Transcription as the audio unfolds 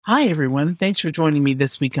Hi, everyone. Thanks for joining me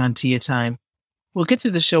this week on Tia Time. We'll get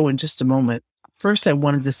to the show in just a moment. First, I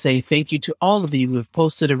wanted to say thank you to all of you who have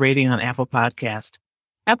posted a rating on Apple Podcast.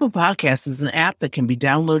 Apple Podcast is an app that can be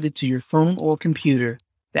downloaded to your phone or computer.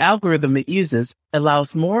 The algorithm it uses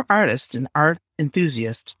allows more artists and art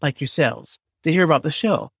enthusiasts like yourselves to hear about the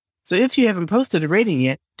show. So if you haven't posted a rating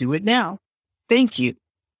yet, do it now. Thank you.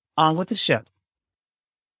 On with the show.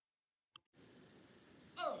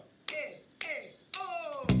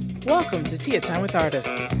 Welcome to Tia Time with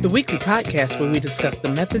Artists, the weekly podcast where we discuss the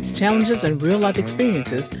methods, challenges, and real-life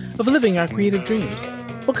experiences of living our creative dreams.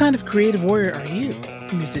 What kind of creative warrior are you?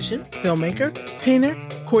 Musician, filmmaker, painter,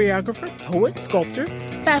 choreographer, poet, sculptor,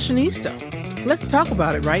 fashionista? Let's talk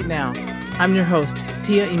about it right now. I'm your host,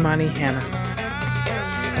 Tia Imani Hanna.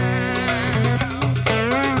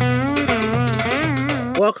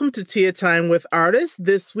 Welcome to Tia Time with Artists.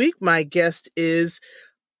 This week, my guest is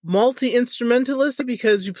multi-instrumentalist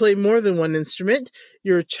because you play more than one instrument.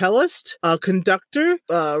 You're a cellist, a conductor,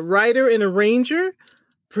 a writer and arranger,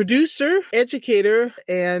 producer, educator,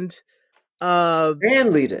 and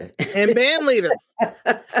band leader.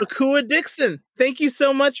 Akua Dixon. Thank you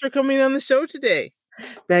so much for coming on the show today.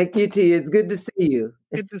 Thank you, Tia. It's good to see you.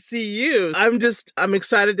 Good to see you. I'm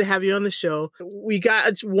excited to have you on the show. We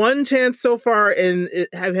got one chance so far and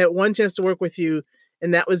have had one chance to work with you,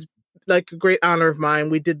 and that was like a great honor of mine.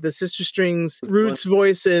 We did the Sister Strings Roots,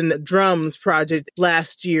 Voice, and Drums project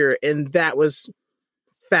last year, and that was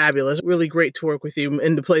fabulous. Really great to work with you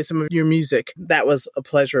and to play some of your music. That was a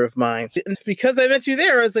pleasure of mine. And because I met you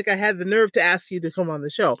there, I was like, I had the nerve to ask you to come on the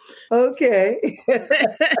show. Okay.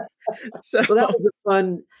 So well, that was a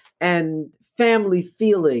fun and family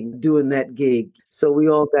feeling doing that gig. So we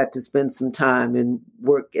all got to spend some time and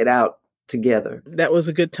work it out together. That was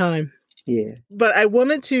a good time. Yeah. But I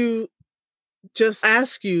wanted to just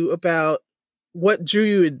ask you about what drew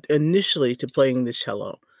you initially to playing the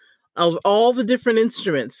cello. Of all the different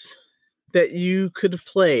instruments that you could have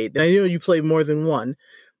played, and I know you play more than one,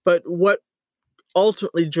 but what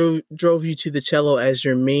ultimately drove you to the cello as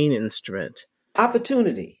your main instrument?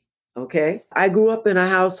 Opportunity. Okay. I grew up in a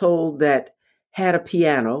household that had a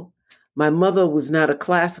piano. My mother was not a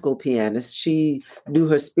classical pianist. She knew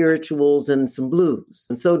her spirituals and some blues.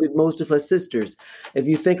 And so did most of her sisters. If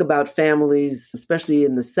you think about families, especially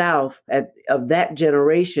in the South, of that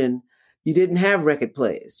generation, you didn't have record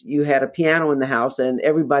players. You had a piano in the house and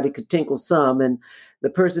everybody could tinkle some. And the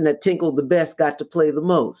person that tinkled the best got to play the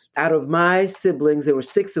most. Out of my siblings, there were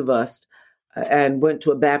 6 of us and went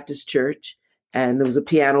to a Baptist church. And there was a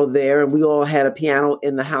piano there, and we all had a piano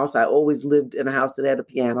in the house. I always lived in a house that had a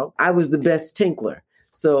piano. I was the best tinkler,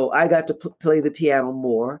 so I got to play the piano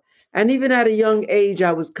more. And even at a young age,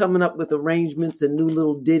 I was coming up with arrangements and new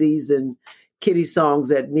little ditties and kiddie songs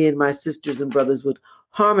that me and my sisters and brothers would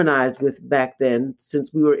harmonize with back then.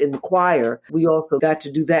 Since we were in the choir, we also got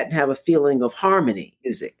to do that and have a feeling of harmony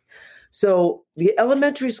music. So the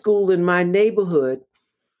elementary school in my neighborhood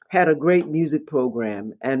had a great music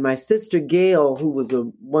program. And my sister Gail, who was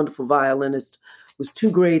a wonderful violinist, was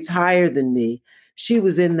 2 grades higher than me. She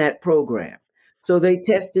was in that program. So they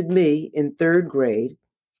tested me in 3rd grade.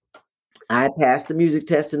 I passed the music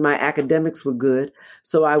test and my academics were good.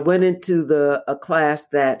 So I went into a class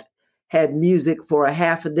that had music for a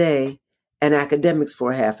half a day and academics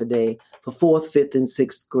for a half a day for 4th, 5th, and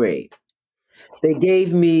 6th grade. They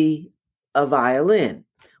gave me a violin,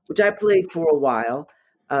 which I played for a while.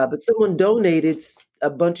 But someone donated a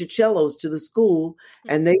bunch of cellos to the school,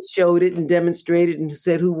 and they showed it and demonstrated and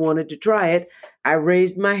said who wanted to try it. I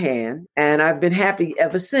raised my hand, and I've been happy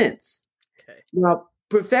ever since. Okay. Now,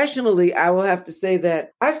 professionally, I will have to say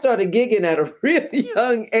that I started gigging at a really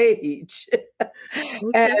young age. Okay.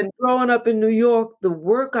 And growing up in New York, the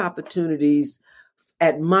work opportunities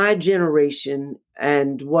at my generation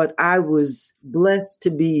and what I was blessed to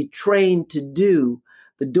be trained to do,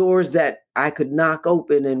 the doors that I could knock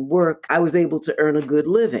open and work, I was able to earn a good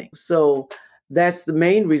living. So that's the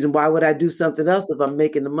main reason. Why would I do something else if I'm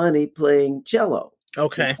making the money playing cello?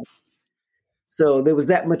 Okay. So there was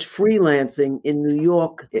that much freelancing in New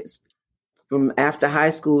York. It's from after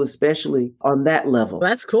high school, especially on that level.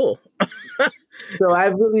 That's cool. So I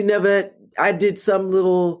really I did some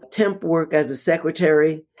little temp work as a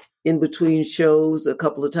secretary in between shows a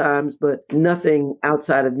couple of times, but nothing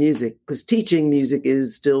outside of music, because teaching music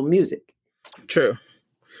is still music. True.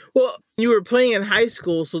 Well, you were playing in high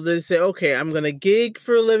school, so they say, okay, I'm going to gig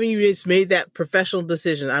for a living. You just made that professional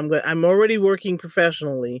decision. I'm already working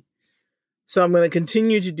professionally, so I'm going to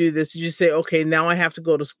continue to do this. Did you say, okay, now I have to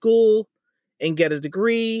go to school and get a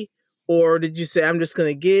degree? Or did you say, I'm just going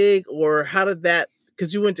to gig? Or how did that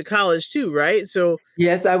because you went to college too, right? So,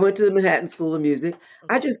 Yes, I went to the Manhattan School of Music.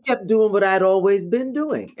 I okay. just kept doing what I'd always been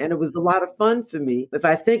doing, and it was a lot of fun for me. If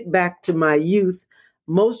I think back to my youth,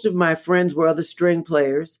 most of my friends were other string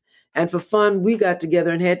players, and for fun, we got together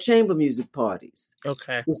and had chamber music parties.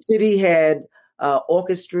 Okay. The city had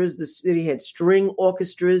orchestras, the city had string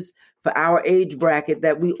orchestras for our age bracket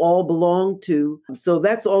that we all belonged to. So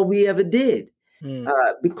that's all we ever did. Hmm.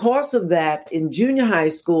 Because of that, in junior high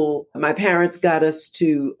school, my parents got us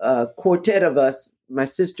to a quartet of us, my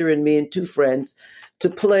sister and me and two friends, to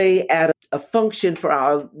play at a function for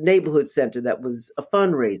our neighborhood center that was a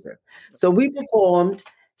fundraiser. So we performed,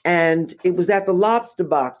 and it was at the Lobster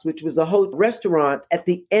Box, which was a restaurant at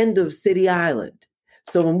the end of City Island.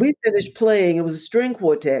 So when we finished playing, it was a string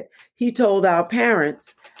quartet. He told our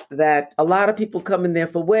parents that a lot of people come in there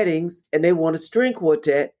for weddings and they want a string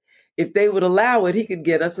quartet. If they would allow it, he could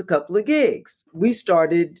get us a couple of gigs. We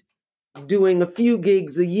started doing a few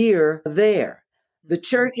gigs a year there. The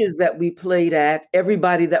churches that we played at,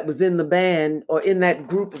 everybody that was in the band or in that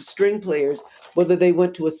group of string players, whether they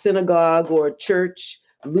went to a synagogue or a church,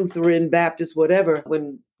 Lutheran, Baptist, whatever,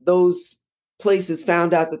 when those places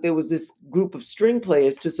found out that there was this group of string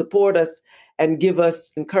players to support us and give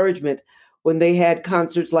us encouragement, when they had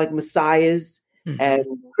concerts like Messiah's, and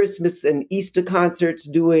Christmas and Easter concerts,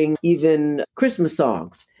 doing even Christmas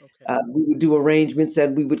songs. Okay. We would do arrangements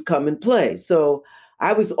and we would come and play. So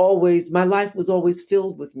my life was always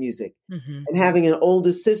filled with music. Mm-hmm. And having an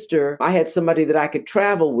older sister, I had somebody that I could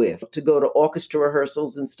travel with to go to orchestra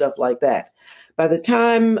rehearsals and stuff like that. By the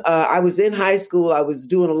time I was in high school, I was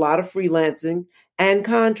doing a lot of freelancing and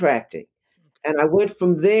contracting. And I went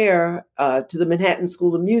from there to the Manhattan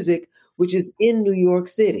School of Music, which is in New York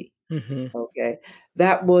City. Mm-hmm. Okay.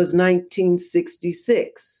 That was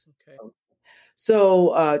 1966. Okay.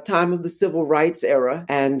 So, time of the civil rights era.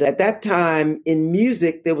 And at that time in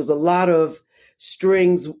music, there was a lot of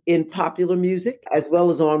strings in popular music as well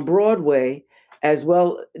as on Broadway, as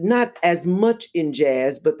well, not as much in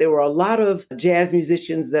jazz, but there were a lot of jazz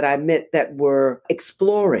musicians that I met that were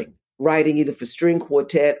exploring writing either for string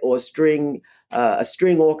quartet or a string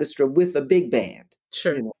orchestra with a big band.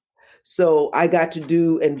 Sure. You know? So I got to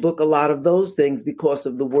do and book a lot of those things because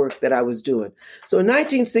of the work that I was doing. So in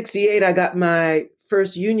 1968, I got my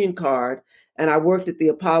first union card and I worked at the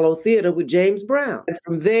Apollo Theater with James Brown. And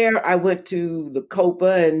from there, I went to the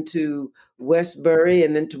Copa and to Westbury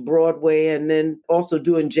and then to Broadway and then also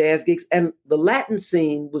doing jazz gigs. And the Latin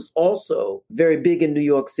scene was also very big in New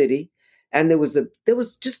York City. And there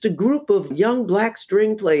was just a group of young Black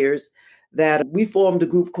string players that we formed a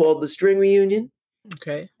group called the String Reunion.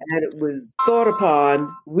 Okay. And it was thought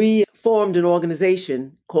upon. We formed an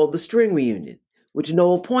organization called the String Reunion, which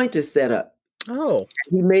Noel Pointer set up. Oh.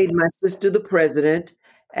 He made my sister the president,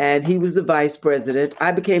 and he was the vice president.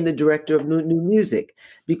 I became the director of new music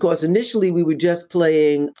because initially we were just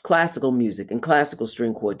playing classical music and classical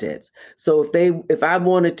string quartets. So if I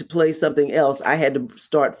wanted to play something else, I had to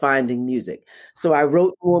start finding music. So I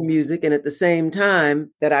wrote more music, and at the same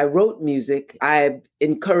time that I wrote music, I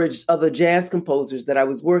encouraged other jazz composers that I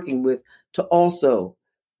was working with to also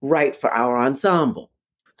write for our ensemble.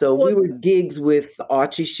 So we were gigs with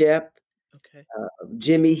Archie Shepp, Okay.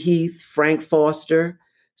 Jimmy Heath, Frank Foster.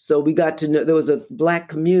 So we got to know there was a Black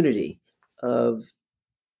community of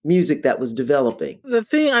music that was developing. The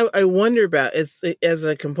thing I wonder about is, as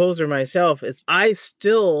a composer myself, is and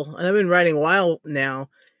I've been writing a while now,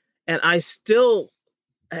 and I still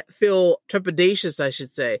feel trepidatious, I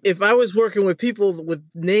should say. If I was working with people with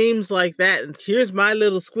names like that, and here's my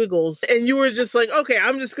little squiggles, and you were just like, okay,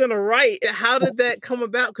 I'm just going to write. How did that come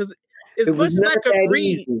about? Because as It much was as I not could that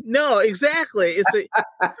read, easy. no, exactly.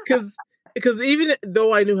 Because even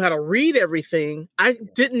though I knew how to read everything, I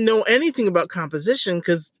didn't know anything about composition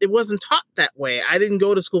because it wasn't taught that way. I didn't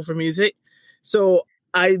go to school for music. So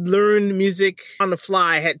I learned music on the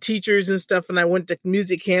fly. I had teachers and stuff, and I went to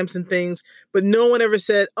music camps and things, but no one ever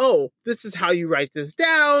said, oh, this is how you write this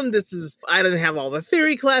down. I didn't have all the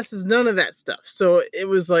theory classes, none of that stuff. So it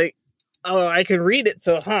was like, oh, I can read it.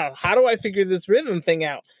 So, how do I figure this rhythm thing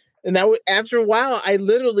out? And after a while, I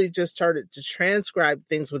literally just started to transcribe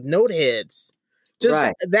things with note heads.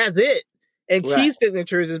 Right. That's it. And Right. key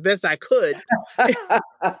signatures as best I could.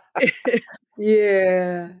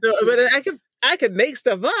 Yeah. So, but I could make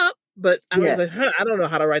stuff up, but I was like, I don't know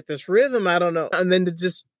how to write this rhythm. I don't know. And then to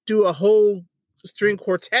just do a whole string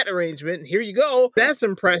quartet arrangement, and here you go. That's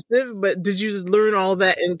impressive. But did you just learn all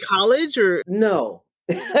that in college or? No.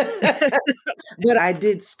 But I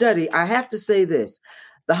did study. I have to say this.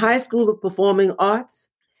 The High School of Performing Arts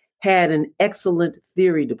had an excellent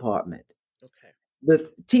theory department. Okay.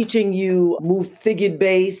 teaching you move figured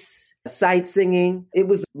bass, sight singing. It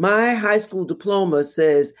was my high school diploma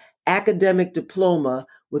says academic diploma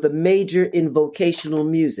with a major in vocational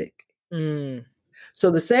music. Mm.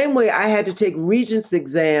 So the same way I had to take Regents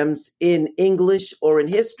exams in English or in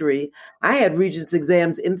history, I had Regents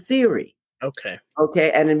exams in theory. Okay.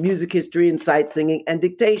 Okay. And in music history and sight singing and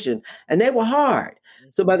dictation. And they were hard.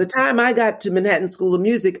 So by the time I got to Manhattan School of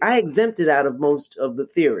Music, I exempted out of most of the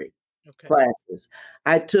theory classes.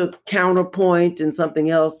 I took counterpoint and something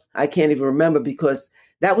else I can't even remember because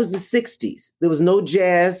that was the 60s. There was no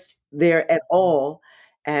jazz there at all.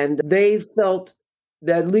 And they felt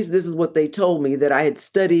that, at least this is what they told me, that I had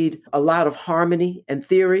studied a lot of harmony and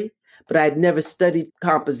theory, but I had never studied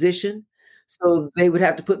composition. So they would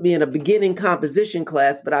have to put me in a beginning composition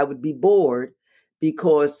class, but I would be bored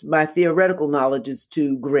because my theoretical knowledge is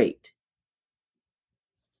too great.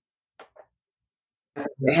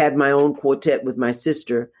 I had my own quartet with my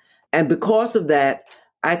sister. And because of that,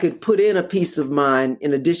 I could put in a piece of mine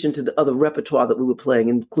in addition to the other repertoire that we were playing,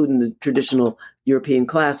 including the traditional European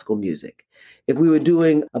classical music. If we were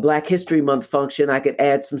doing a Black History Month function, I could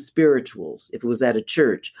add some spirituals if it was at a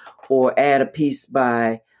church, or add a piece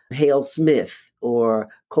by Hale Smith or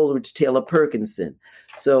Coleridge Taylor Perkinson.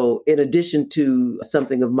 So in addition to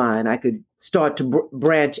something of mine, I could start to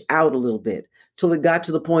branch out a little bit till it got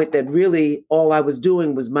to the point that really all I was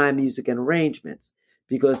doing was my music and arrangements,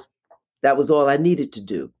 because that was all I needed to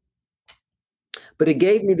do. But it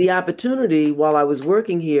gave me the opportunity while I was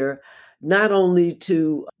working here, not only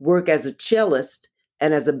to work as a cellist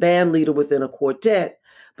and as a band leader within a quartet,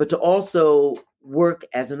 but to also work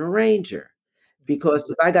as an arranger. Because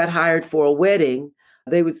if I got hired for a wedding,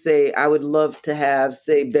 they would say, I would love to have,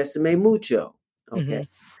 say, Besame Mucho. Okay. Mm-hmm.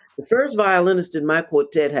 The first violinist in my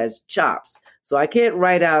quartet has chops, so I can't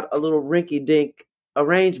write out a little rinky-dink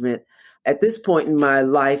arrangement. At this point in my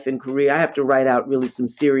life and career, I have to write out really some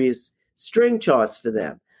serious string charts for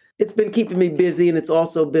them. It's been keeping me busy, and it's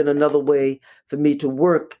also been another way for me to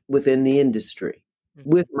work within the industry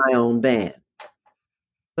with my own band.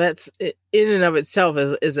 That's in and of itself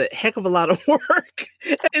is a heck of a lot of work.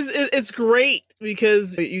 It's great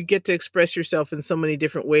because you get to express yourself in so many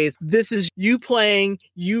different ways. This is you playing,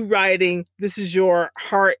 you writing. This is your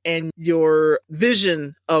heart and your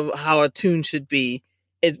vision of how a tune should be.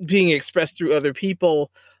 It's being expressed through other people.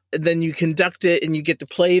 And then you conduct it and you get to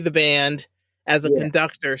play the band as a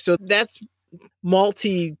conductor. So that's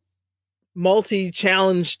multi-challenged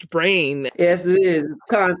brain. Yes, it is. It's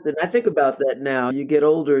constant. I think about that now. You get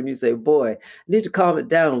older and you say, boy, I need to calm it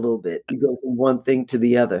down a little bit. You go from one thing to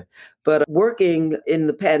the other. But working in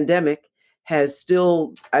the pandemic I've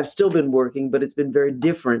still been working, but it's been very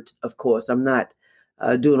different, of course. I'm not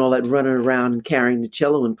doing all that running around and carrying the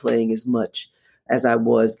cello and playing as much as I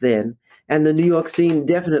was then. And the New York scene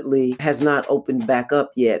definitely has not opened back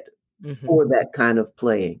up yet for that kind of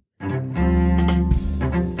playing.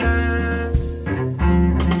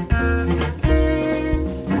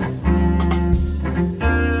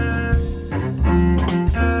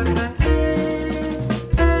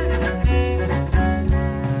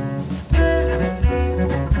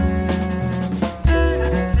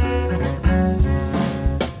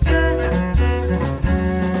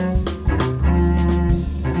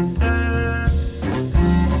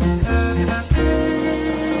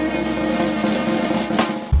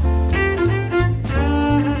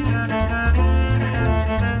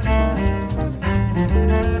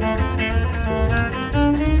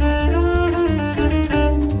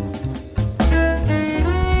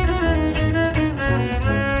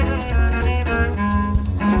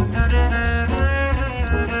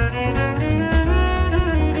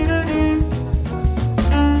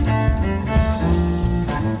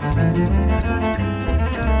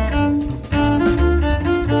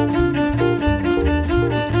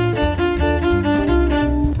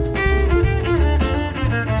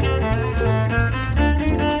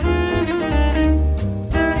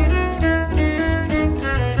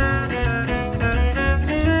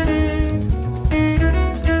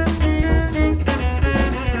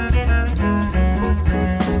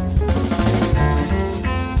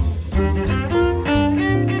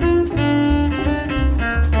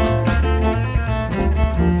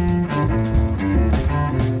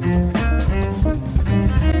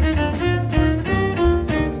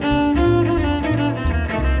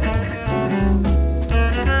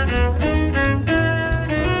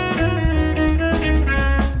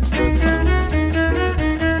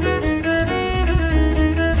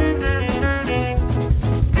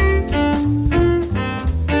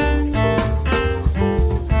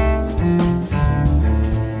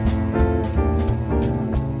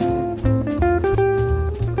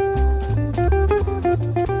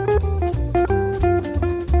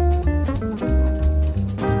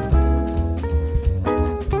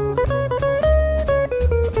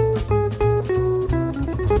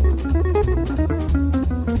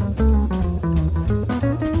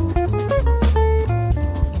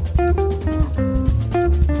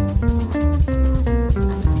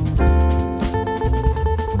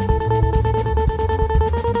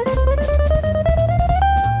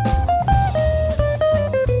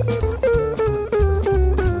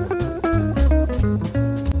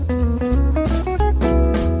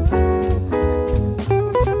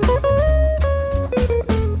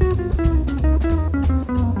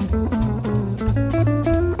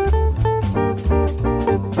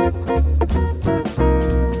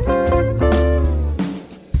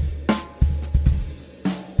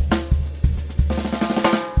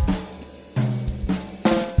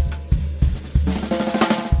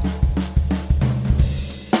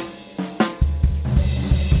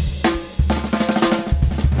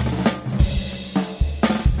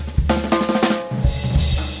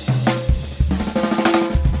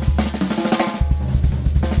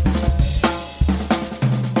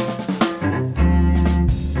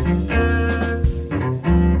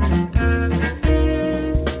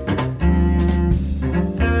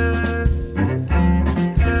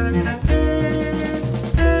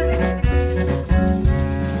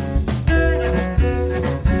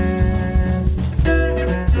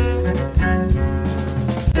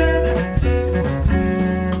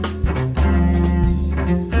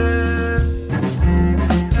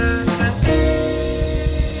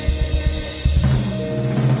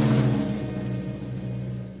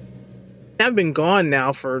 I've been gone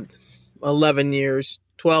now for 11 years,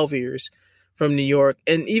 12 years from New York.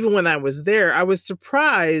 And even when I was there, I was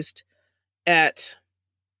surprised at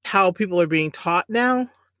how people are being taught now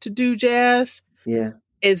to do jazz. Yeah.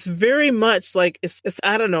 It's very much like it's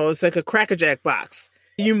I don't know, it's like a Cracker Jack box.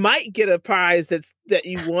 You might get a prize that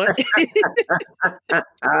you want. But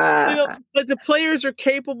the players are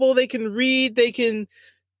capable, they can read, they can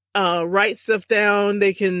write stuff down,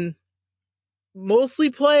 they can mostly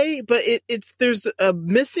play, but there's a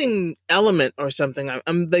missing element or something.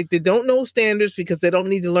 I'm like, they don't know standards because they don't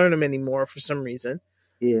need to learn them anymore for some reason.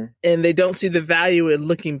 Yeah. And they don't see the value in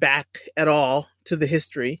looking back at all to the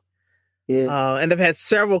history. Yeah. And I've had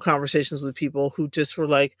several conversations with people who just were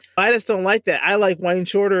like, I just don't like that. I like Wayne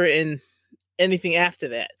Shorter and anything after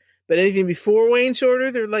that. But anything before Wayne Shorter,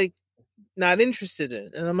 they're like not interested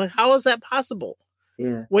in. And I'm like, how is that possible?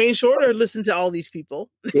 Yeah. Wayne Shorter listened to all these people.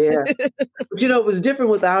 Yeah. But it was different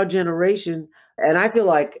with our generation. And I feel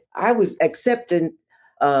like I was accepting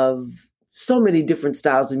of so many different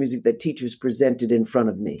styles of music that teachers presented in front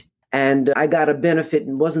of me. And I got a benefit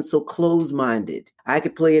and wasn't so close-minded. I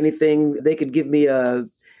could play anything. They could give me a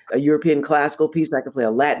European classical piece. I could play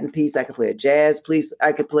a Latin piece. I could play a jazz piece.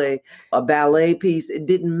 I could play a ballet piece. It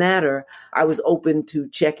didn't matter. I was open to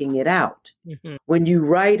checking it out. Mm-hmm. When you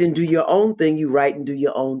write and do your own thing, you write and do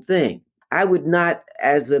your own thing. I would not,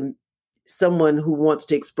 as someone who wants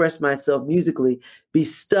to express myself musically, be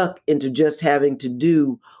stuck into just having to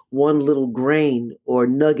do one little grain or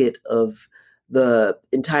nugget of the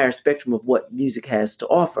entire spectrum of what music has to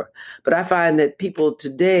offer. But I find that people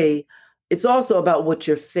today, it's also about what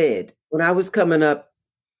you're fed. When I was coming up,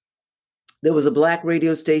 there was a Black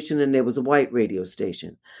radio station and there was a white radio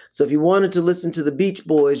station. So if you wanted to listen to the Beach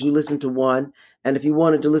Boys, you listened to one. And if you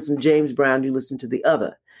wanted to listen to James Brown, you listened to the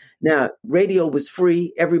other. Now, radio was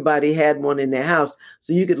free. Everybody had one in their house.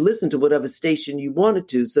 So you could listen to whatever station you wanted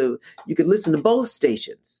to. So you could listen to both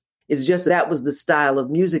stations. It's just that was the style of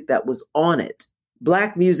music that was on it.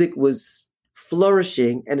 Black music was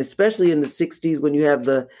flourishing, and especially in the 60s when you have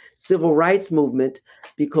the civil rights movement,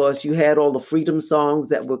 because you had all the freedom songs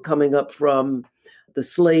that were coming up from the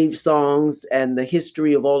slave songs and the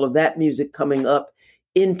history of all of that music coming up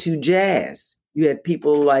into jazz. You had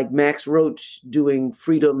people like Max Roach doing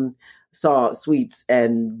freedom suites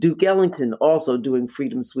and Duke Ellington also doing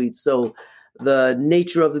freedom suites. So the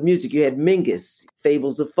nature of the music, you had Mingus,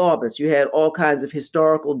 Fables of Faubus, you had all kinds of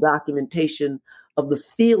historical documentation of the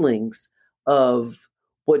feelings of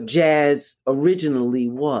what jazz originally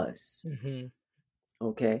was. Mm-hmm.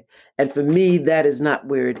 Okay. And for me, that is not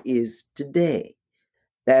where it is today.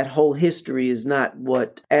 That whole history is not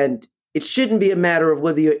and it shouldn't be a matter of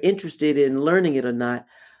whether you're interested in learning it or not.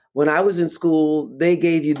 When I was in school, they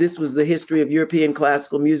gave you, this was the history of European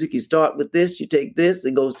classical music. You start with this, you take this,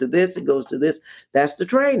 it goes to this, it goes to this. That's the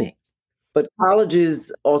training. But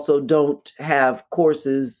colleges also don't have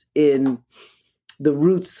courses in the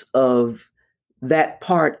roots of that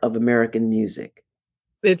part of American music.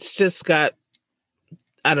 It's just got,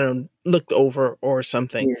 I don't know, looked over or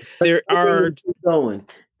something. Yeah. There are going.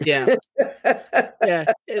 Yeah.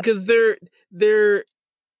 Yeah. Because there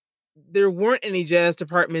weren't any jazz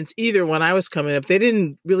departments either when I was coming up. They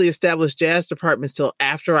didn't really establish jazz departments till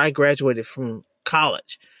after I graduated from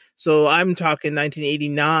college. So I'm talking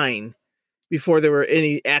 1989 before there were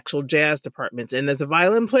any actual jazz departments. And as a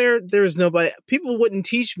violin player, there was nobody. People wouldn't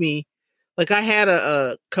teach me. Like I had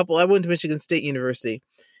a couple, I went to Michigan State University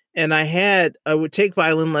and I would take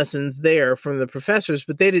violin lessons there from the professors,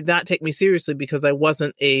 but they did not take me seriously because I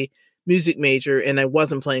wasn't a music major and I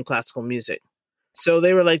wasn't playing classical music. So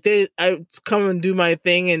they were like, I come and do my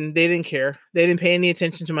thing and they didn't care. They didn't pay any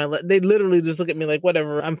attention to they literally just look at me like,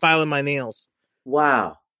 whatever, I'm filing my nails.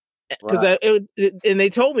 Wow. Because and they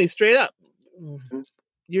told me straight up,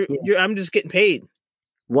 I'm just getting paid.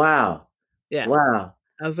 Wow. Yeah. Wow.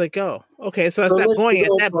 I was like, oh, okay. So I stopped going at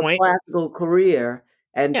that point. Classical career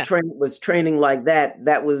and was training like that.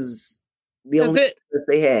 That was the only thing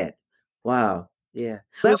they had. Wow. Yeah.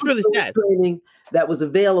 That was really sad. Training that was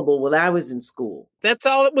available when I was in school. That's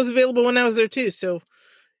all that was available when I was there too. So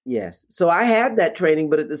yes. So I had that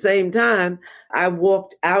training, but at the same time, I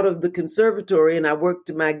walked out of the conservatory and I worked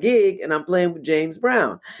to my gig and I'm playing with James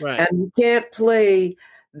Brown. Right. And you can't play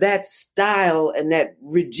that style and that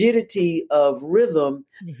rigidity of rhythm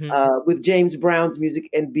with James Brown's music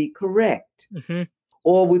and be correct. Mm-hmm.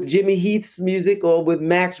 Or with Jimmy Heath's music or with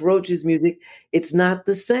Max Roach's music. It's not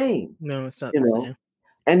the same. No, it's not the same.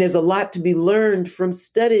 And there's a lot to be learned from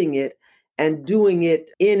studying it and doing it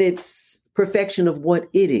in its perfection of what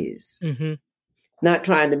it is. Mm-hmm. Not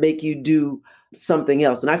trying to make you do something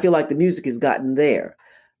else. And I feel like the music has gotten there.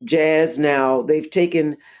 jazz now, they've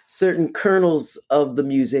taken certain kernels of the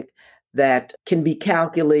music that can be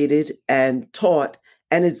calculated and taught,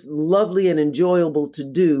 and it's lovely and enjoyable to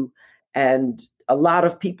do. And a lot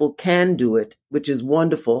of people can do it, which is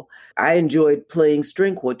wonderful. I enjoyed playing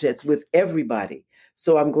string quartets with everybody.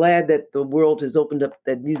 So I'm glad that the world has opened up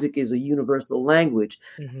that music is a universal language.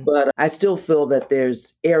 Mhm. But I still feel that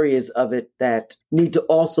there's areas of it that need to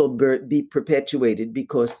also be perpetuated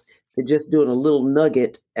because they're just doing a little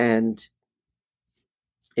nugget and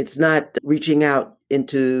it's not reaching out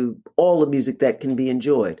into all the music that can be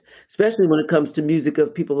enjoyed, especially when it comes to music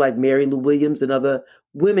of people like Mary Lou Williams and other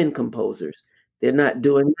women composers. They're not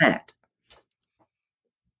doing that.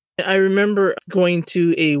 I remember going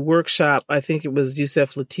to a workshop, I think it was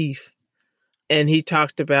Yusef Lateef, and he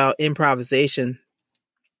talked about improvisation.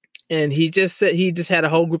 And he just said he just had a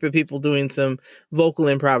whole group of people doing some vocal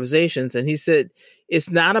improvisations. And he said, it's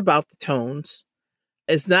not about the tones.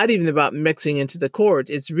 It's not even about mixing into the chords.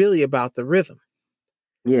 It's really about the rhythm.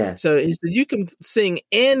 Yes. So he said, you can sing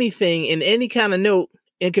anything in any kind of note.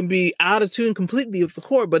 It can be out of tune completely with the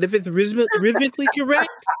chord. But if it's rhythmically correct,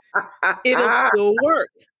 it'll still work.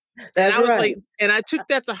 That's And I was right. like, and I took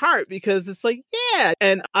that to heart because it's like, yeah.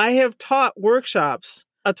 And I have taught workshops.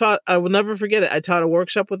 I will never forget it. I taught a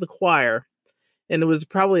workshop with a choir, and it was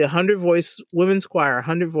probably 100-voice women's choir,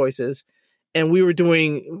 100 voices. And we were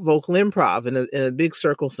doing vocal improv in a big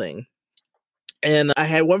circle sing. And I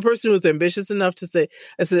had one person who was ambitious enough to say,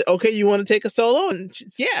 I said, okay, you want to take a solo? And she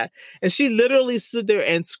said, yeah. And she literally stood there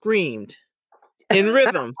and screamed in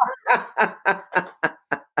rhythm.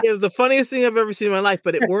 It was the funniest thing I've ever seen in my life,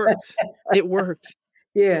 but it worked. It worked.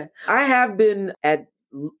 Yeah. I have been at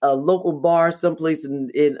a local bar someplace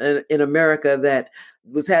in America that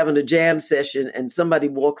was having a jam session and somebody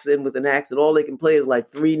walks in with an axe and all they can play is like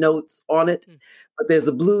 3 notes on it. But there's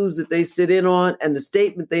a blues that they sit in on and the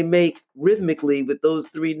statement they make rhythmically with those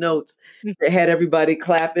 3 notes, they had everybody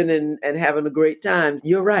clapping and having a great time.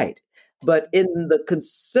 You're right. But in the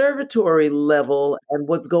conservatory level and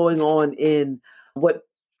what's going on in what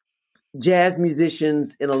jazz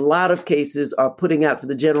musicians in a lot of cases are putting out for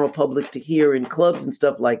the general public to hear in clubs and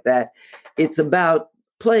stuff like that, it's about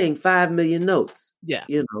playing 5 million notes. Yeah.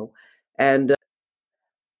 And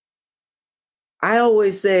I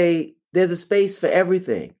always say there's a space for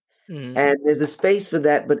everything. Mm-hmm. And there's a space for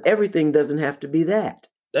that, but everything doesn't have to be that.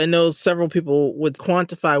 I know several people would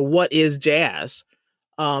quantify what is jazz,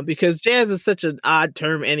 because jazz is such an odd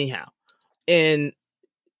term anyhow. And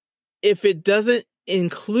if it doesn't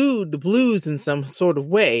include the blues in some sort of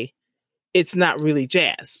way, it's not really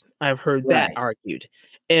jazz. I've heard that argued.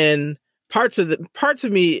 And parts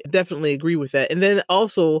of me definitely agree with that. And then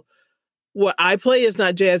also what I play is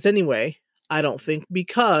not jazz anyway, I don't think,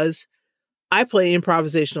 because I play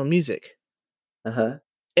improvisational music. Uh-huh.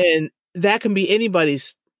 And that can be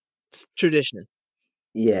anybody's tradition.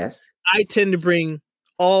 Yes. I tend to bring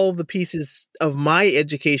all the pieces of my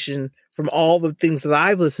education from all the things that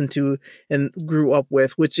I've listened to and grew up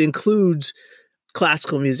with, which includes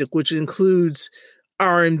classical music, which includes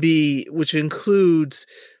R&B, which includes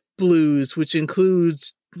blues, which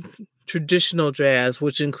includes traditional jazz,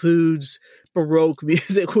 which includes Baroque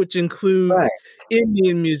music, which includes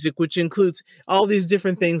Indian music, which includes all these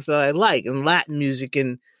different things that I like, and Latin music,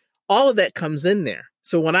 and all of that comes in there.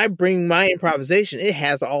 So when I bring my improvisation, it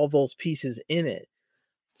has all those pieces in it.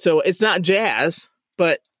 So it's not jazz,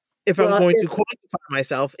 but if I'm going to quantify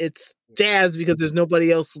myself, it's jazz because there's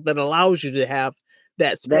nobody else that allows you to have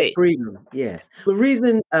that space. That freedom, yes. The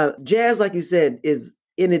reason jazz, like you said, is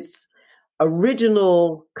in its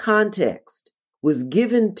original context was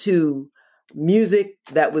given to music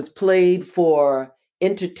that was played for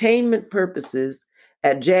entertainment purposes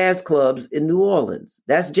at jazz clubs in New Orleans.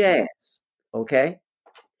 That's jazz, okay?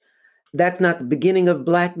 That's not the beginning of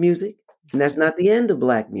Black music, and that's not the end of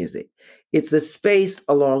Black music. It's a space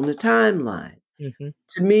along the timeline. Mm-hmm.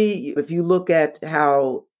 To me, if you look at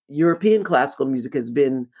how European classical music has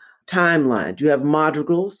been timelined, you have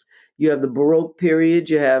madrigals, you have the Baroque period,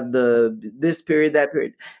 you have this period, that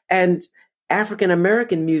period. And African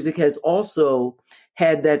American music has also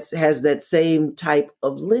has that same type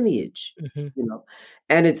of lineage,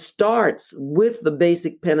 and it starts with the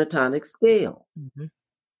basic pentatonic scale. Mm-hmm.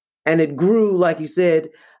 And it grew, like you said,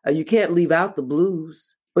 you can't leave out the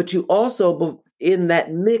blues, but you also, in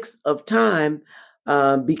that mix of time,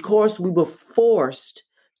 because we were forced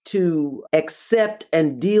to accept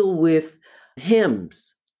and deal with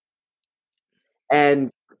hymns and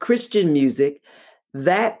Christian music,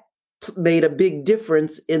 that made a big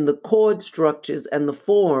difference in the chord structures and the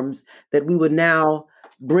forms that we were now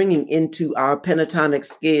bringing into our pentatonic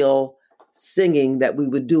scale singing that we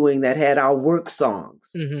were doing that had our work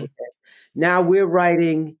songs. Mm-hmm. Okay? Now we're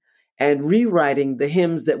writing and rewriting the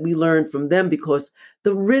hymns that we learned from them because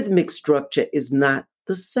the rhythmic structure is not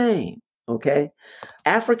the same. Okay.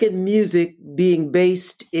 African music being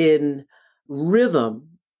based in rhythm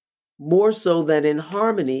more so than in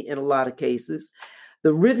harmony in a lot of cases.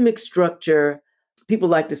 The rhythmic structure, people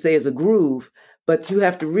like to say is a groove, but you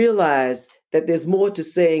have to realize that there's more to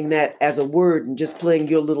saying that as a word and just playing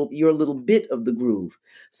your little bit of the groove.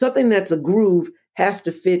 Something that's a groove has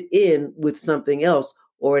to fit in with something else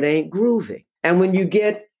or it ain't grooving. And when you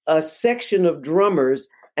get a section of drummers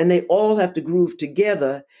and they all have to groove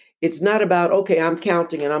together, it's not about, okay, I'm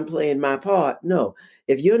counting and I'm playing my part. No,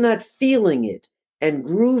 if you're not feeling it and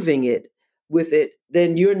grooving it with it,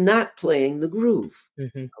 then you're not playing the groove.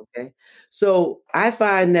 Mm-hmm. Okay. So I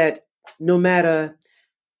find that no matter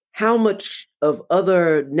how much of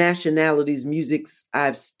other nationalities' musics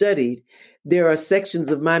I've studied, there are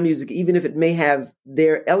sections of my music, even if it may have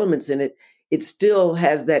their elements in it, it still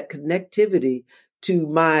has that connectivity to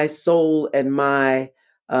my soul and my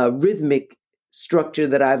rhythmic structure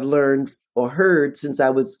that I've learned or heard since I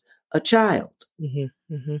was a child.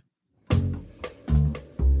 Mm-hmm. Mm-hmm.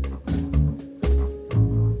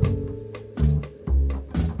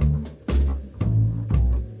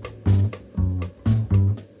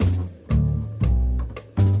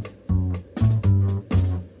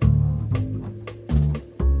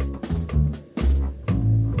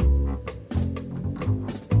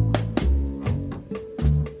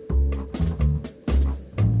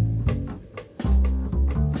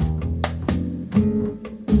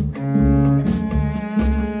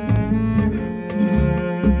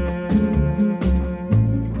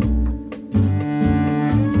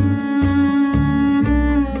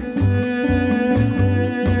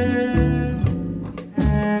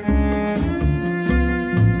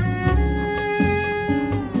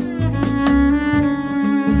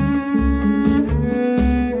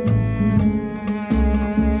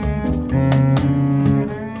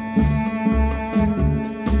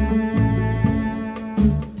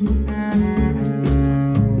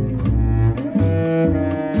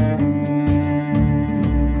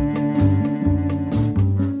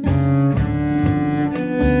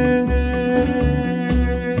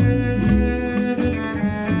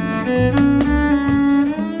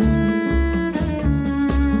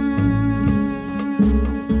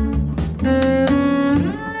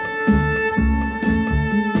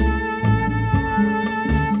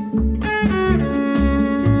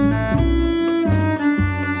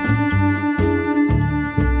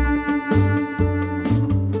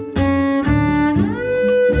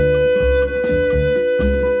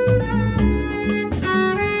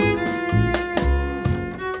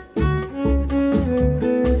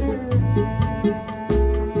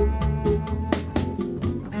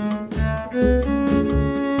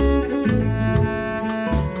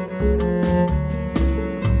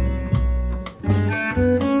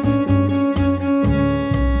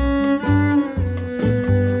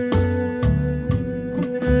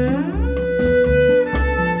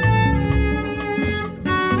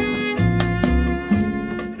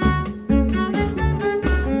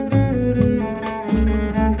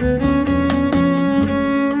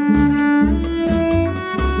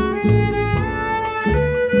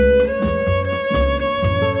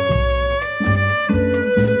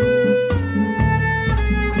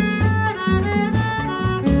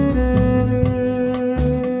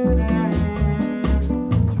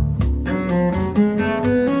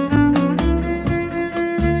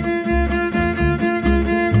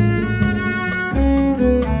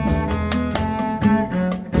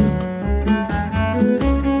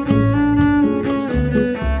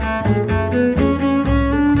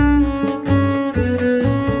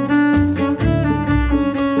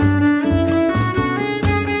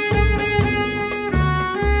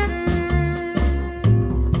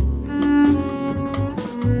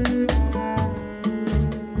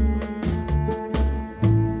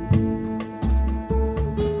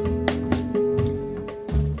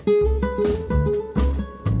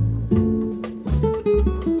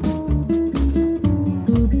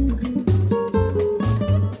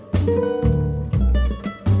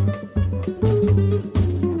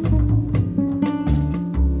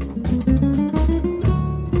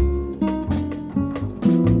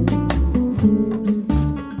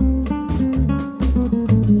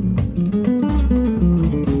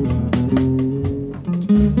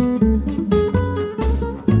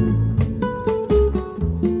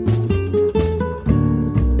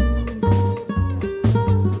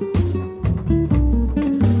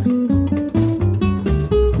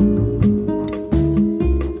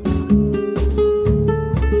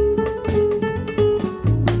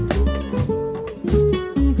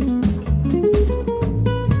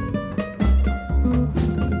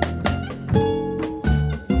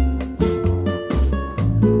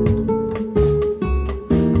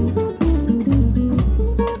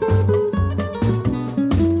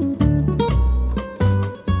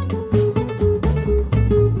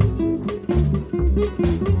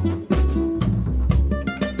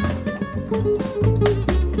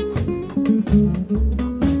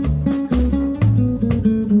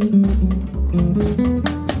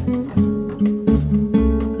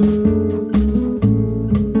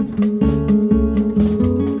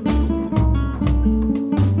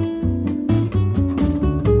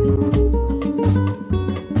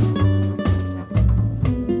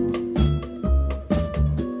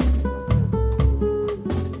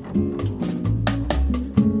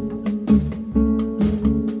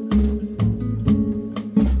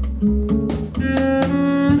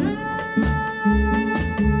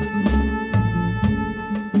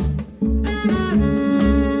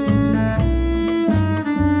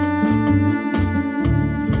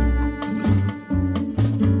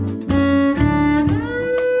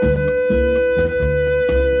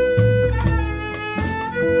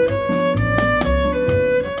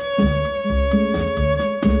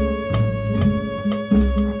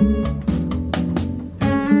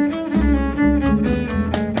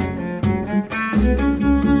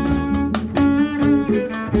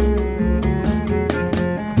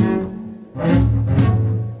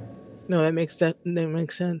 that makes sense. That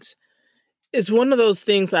makes sense. It's one of those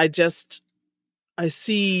things I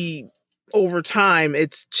see over time.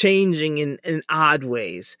 It's changing in odd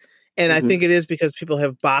ways. And I Mhm. think it is because people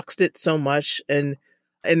have boxed it so much. And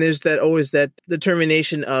there's always that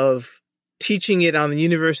determination of teaching it on the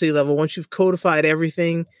university level. Once you've codified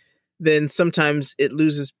everything, then sometimes it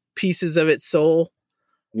loses pieces of its soul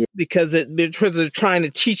Yeah. because they're trying to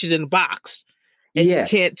teach it in a box. And you Yeah.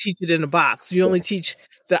 can't teach it in a box. You only teach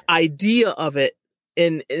the idea of it.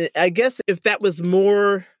 And I guess if that was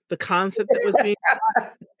more the concept that was being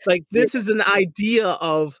like, Yeah. this is an idea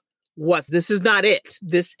of what this is not it.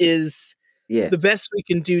 This is Yes. the best we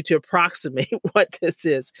can do to approximate what this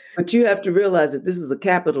is. But you have to realize that this is a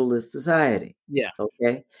capitalist society. Yeah,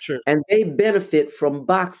 Okay. sure. And they benefit from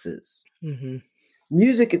boxes. Mm-hmm.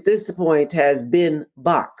 Music at this point has been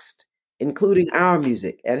boxed, including our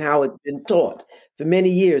music and how it's been taught for many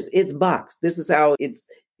years. It's boxed. This is how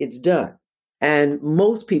it's done. And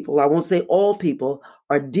most people, I won't say all people,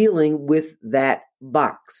 are dealing with that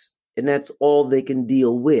box. And that's all they can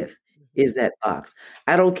deal with is that box.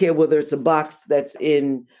 I don't care whether it's a box that's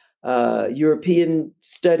in European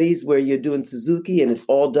studies where you're doing Suzuki and it's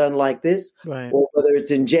all done like this, Right. or whether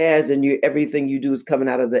it's in jazz and everything you do is coming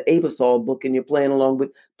out of the Abasol book and you're playing along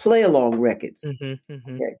with play-along records. Mm-hmm,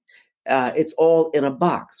 mm-hmm. Okay, it's all in a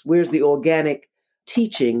box. Where's the organic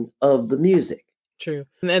teaching of the music? True.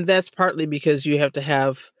 And that's partly because you have to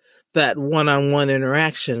have that one-on-one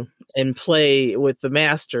interaction and play with the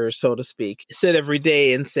master, so to speak. Sit every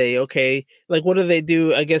day and say, okay, like what do they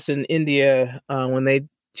do, I guess, in India when they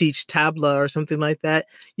teach tabla or something like that?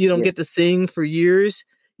 You don't get to sing for years.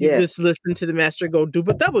 You just listen to the master go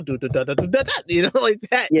dooba double doo da da da da da, you know, like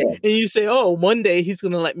that. Yes. And you say, oh, one day he's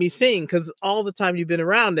going to let me sing, because all the time you've been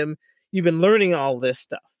around him, you've been learning all this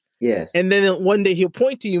stuff. Yes. And then one day he'll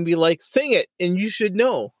point to you and be like, sing it. And you should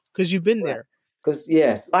know because you've been there. Because,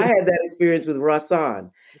 yes, I had that experience with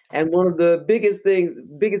Rahsaan. And one of the biggest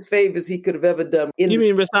favors he could have ever done. You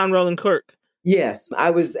mean Rahsaan Roland Kirk? Yes.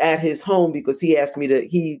 I was at his home because he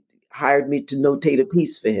hired me to notate a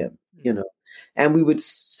piece for him, you know. And we would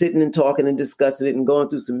sitting and talking and discussing it and going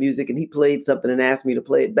through some music. And he played something and asked me to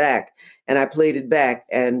play it back. And I played it back.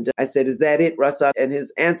 And I said, is that it, Rahsaan? And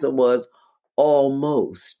his answer was,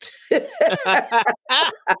 almost.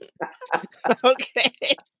 Okay.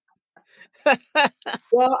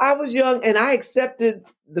 Well, I was young and I accepted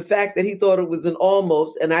the fact that he thought it was an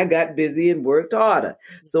almost, and I got busy and worked harder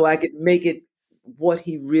so I could make it what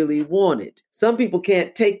he really wanted. Some people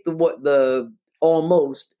can't take the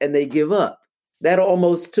almost and they give up. That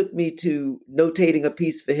almost took me to notating a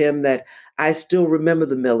piece for him that I still remember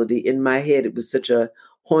the melody in my head. It was such a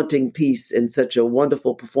haunting piece and such a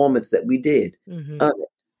wonderful performance that we did of it.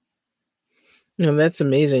 No, that's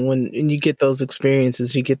amazing. When you get those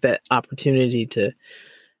experiences, you get that opportunity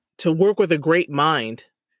to work with a great mind.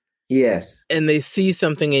 Yes. And they see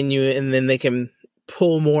something in you and then they can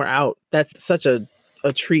pull more out. That's such a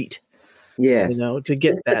treat. Yes. You know, to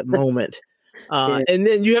get that moment. Yes. And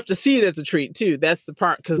then you have to see it as a treat too. That's the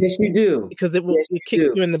part. Yes, you do. Because it will kick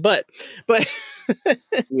you in the butt. But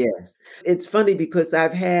yes. It's funny because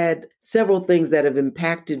I've had several things that have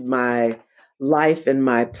impacted my life and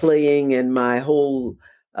my playing and my whole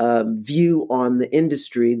view on the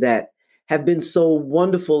industry that have been so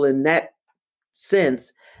wonderful in that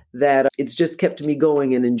sense that it's just kept me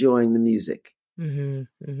going and enjoying the music. Mm-hmm,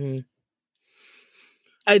 mm-hmm.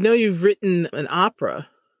 I know you've written an opera.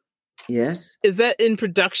 Yes. Is that in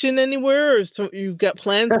production anywhere, or you've got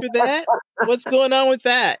plans for that? What's going on with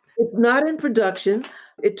that? It's not in production.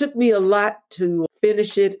 It took me a lot to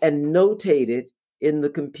finish it and notate it in the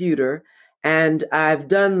computer. And I've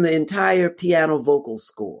done the entire piano vocal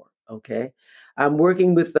score. Okay. I'm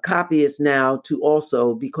working with the copyist now to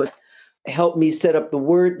also help me set up the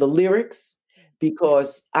lyrics,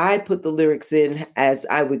 because I put the lyrics in as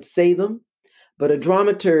I would say them, but a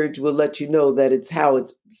dramaturge will let you know that it's how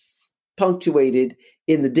it's punctuated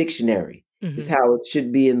in the dictionary. Mm-hmm. Is how it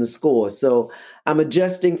should be in the score. So I'm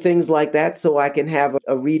adjusting things like that so I can have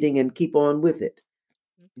a reading and keep on with it.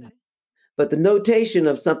 Okay. But the notation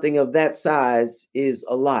of something of that size is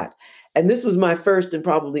a lot. And this was my first and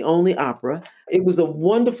probably only opera. It was a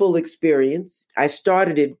wonderful experience. I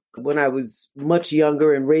started it when I was much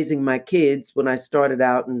younger and raising my kids when I started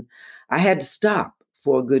out. And I had to stop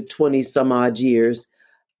for a good 20 some odd years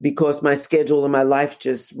because my schedule and my life,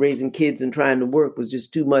 just raising kids and trying to work, was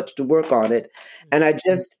just too much to work on it. And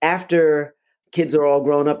after kids are all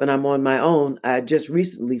grown up and I'm on my own, I just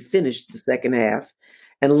recently finished the second half.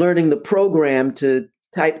 And learning the program to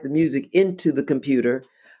type the music into the computer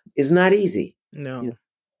is not easy. No. You know?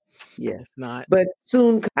 Yeah. If not. But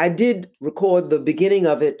soon I did record the beginning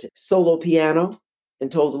of it solo piano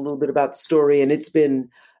and told a little bit about the story, and it's been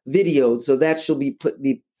videoed. So that shall be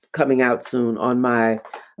coming out soon on my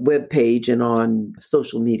webpage and on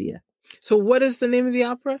social media. So what is the name of the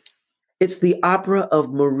opera? It's the opera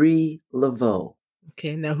of Marie Laveau.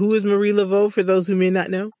 Okay. Now, who is Marie Laveau for those who may not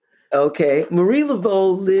know? Okay. Marie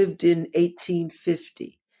Laveau lived in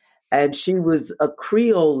 1850, and she was a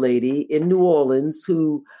Creole lady in New Orleans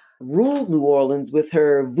who ruled New Orleans with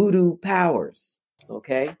her voodoo powers.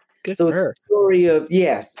 Okay. Good So for it's her. a story of,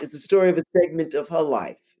 yes, it's a story of a segment of her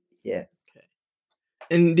life. Yes. Okay.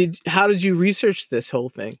 And how did you research this whole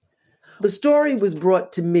thing? The story was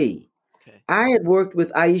brought to me. Okay. I had worked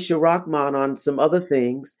with Aisha Rahman on some other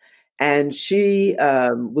things, and she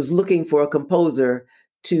was looking for a composer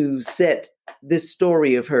to set this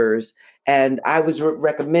story of hers, and I was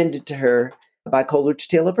recommended to her by Coleridge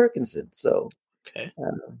Taylor Perkinson. So, okay,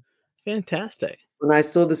 fantastic. When I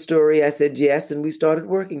saw the story, I said yes, and we started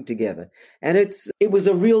working together. And it was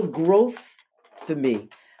a real growth for me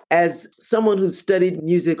as someone who studied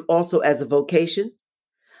music also as a vocation.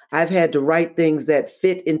 I've had to write things that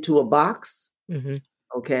fit into a box. Mm-hmm.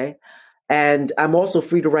 Okay. And I'm also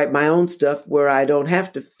free to write my own stuff where I don't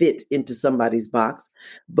have to fit into somebody's box.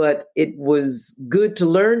 But it was good to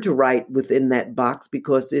learn to write within that box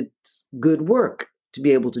because it's good work to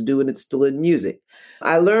be able to do, and it's still in music.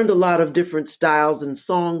 I learned a lot of different styles and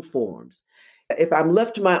song forms. If I'm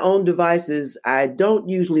left to my own devices, I don't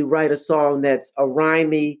usually write a song that's a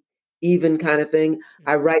rhymey, even kind of thing.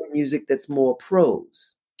 I write music that's more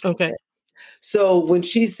prose. Okay. So when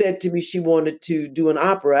she said to me she wanted to do an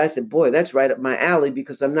opera, I said, boy, that's right up my alley,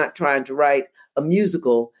 because I'm not trying to write a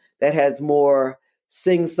musical that has more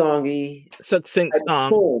sing-songy succinct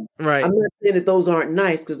song. Poem. Right. I'm not saying that those aren't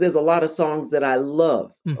nice, because there's a lot of songs that I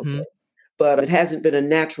love. Mm-hmm. Okay? But it hasn't been a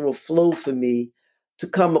natural flow for me to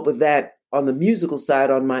come up with that on the musical side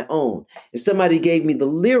on my own. If somebody gave me the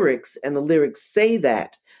lyrics and the lyrics say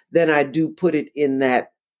that, then I do put it in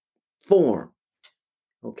that form.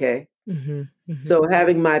 Okay. Mm-hmm. Mm-hmm. So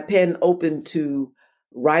having my pen open to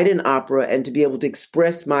write an opera and to be able to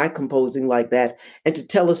express my composing like that, and to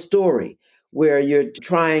tell a story where you're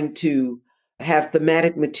trying to have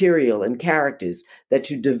thematic material and characters, that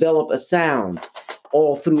you develop a sound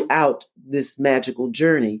all throughout this magical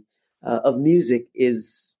journey of music,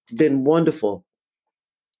 is been wonderful.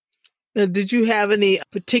 Now, did you have any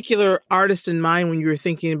particular artist in mind when you were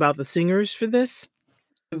thinking about the singers for this?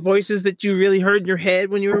 The voices that you really heard in your head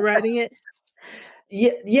when you were writing it?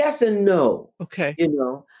 Yes and no. Okay.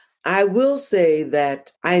 I will say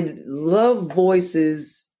that I love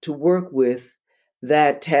voices to work with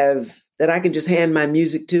that I can just hand my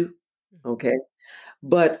music to. Okay.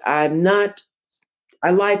 But I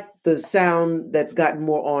like the sound that's gotten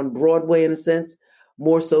more on Broadway in a sense,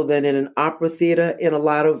 more so than in an opera theater in a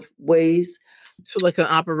lot of ways. So like an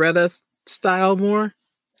operetta style more?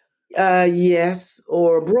 Yes,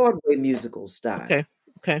 or Broadway musical style. Okay.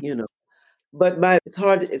 But it's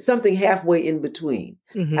hard. It's something halfway in between.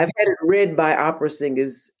 Mm-hmm. I've had it read by opera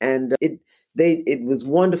singers, and it was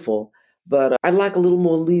wonderful. But I'd like a little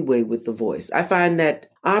more leeway with the voice. I find that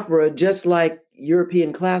opera, just like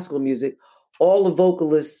European classical music, all the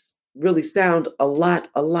vocalists really sound a lot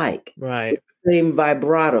alike. Right. Same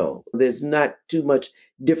vibrato. There's not too much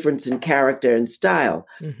difference in character and style.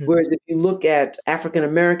 Mm-hmm. Whereas if you look at African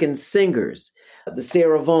American singers, the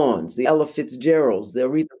Sarah Vaughans, the Ella Fitzgeralds, the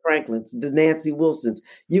Aretha Franklins, the Nancy Wilsons,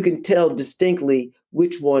 you can tell distinctly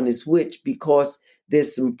which one is which, because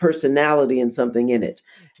there's some personality and something in it.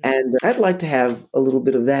 Mm-hmm. And I'd like to have a little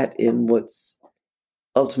bit of that in what's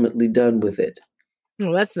ultimately done with it.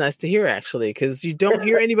 Well, that's nice to hear, actually, because you don't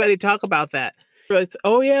hear anybody talk about that. It's,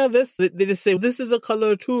 they just say, this is a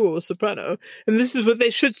coloratura, a soprano, and this is what they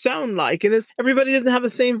should sound like. And everybody doesn't have the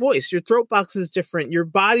same voice. Your throat box is different. Your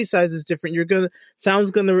body size is different.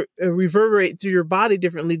 Sound's going to reverberate through your body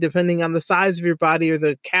differently depending on the size of your body or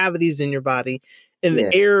the cavities in your body. And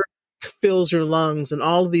the air fills your lungs, and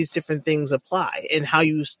all of these different things apply, and how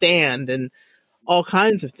you stand and all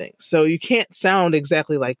kinds of things. So you can't sound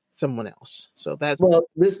exactly like someone else. So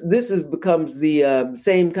this becomes the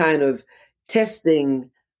same kind of testing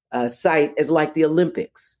site as like the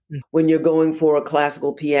Olympics, when you're going for a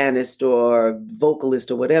classical pianist or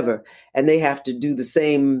vocalist or whatever, and they have to do the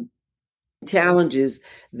same challenges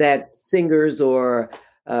that singers or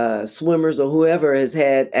swimmers or whoever has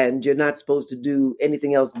had, and you're not supposed to do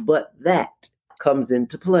anything else but that comes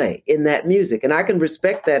into play in that music. And I can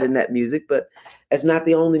respect that in that music, but it's not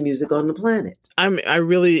the only music on the planet. I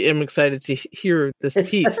really am excited to hear this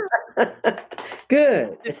piece.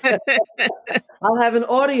 Good. I'll have an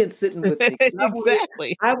audience sitting with me.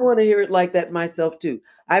 Exactly. I want to hear it like that myself too.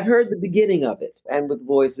 I've heard the beginning of it and with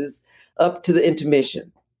voices up to the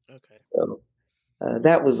intermission. Okay. So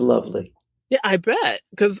that was lovely. Yeah, I bet.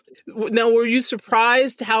 Because now, were you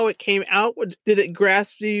surprised how it came out? Did it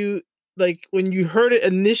grasp you, like when you heard it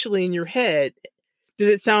initially in your head? Did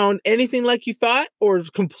it sound anything like you thought, or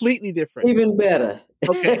completely different? Even better.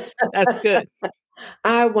 Okay, that's good.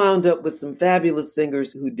 I wound up with some fabulous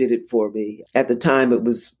singers who did it for me. At the time, it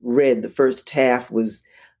was Red. The first half was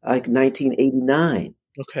like 1989.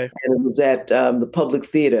 Okay. And it was at the Public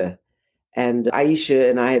Theater. And Aisha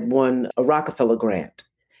and I had won a Rockefeller grant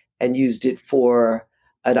and used it for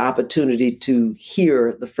an opportunity to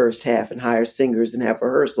hear the first half and hire singers and have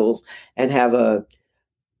rehearsals and have a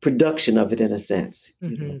production of it in a sense.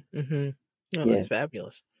 Mm-hmm, mm-hmm. Oh, Yeah. that's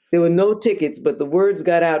fabulous. There were no tickets, but the words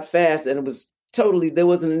got out fast and it was there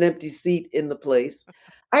wasn't an empty seat in the place.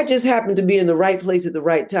 I just happened to be in the right place at the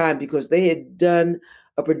right time because they had done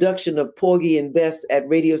a production of Porgy and Bess at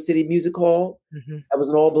Radio City Music Hall. Mm-hmm. That was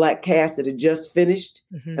an all-black cast that had just finished.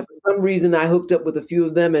 Mm-hmm. And for some reason, I hooked up with a few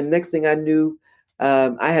of them. And next thing I knew,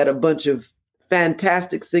 I had a bunch of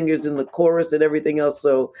fantastic singers in the chorus and everything else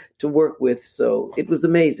to work with. So it was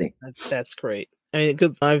amazing. That's great. I mean,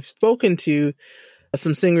 because I've spoken to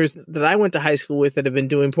some singers that I went to high school with that have been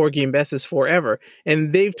doing Porgy and Besses forever.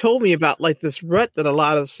 And they've told me about like this rut that a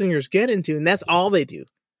lot of singers get into. And that's all they do.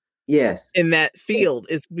 Yes. In that field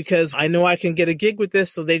is because I know I can get a gig with this.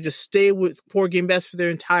 So they just stay with Porgy and Bess for their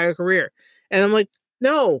entire career. And I'm like,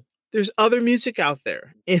 no, there's other music out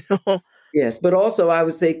there, you know? Yes. But also I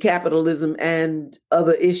would say capitalism and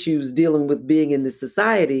other issues dealing with being in this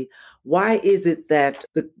society. Why is it that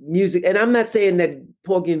the music, and I'm not saying that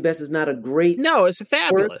Porgy and Bess is not a great. No, it's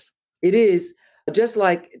fabulous. It is. Just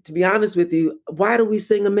like, to be honest with you, why do we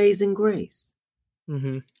sing Amazing Grace?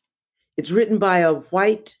 Mm-hmm. It's written by a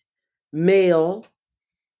white male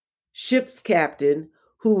ship's captain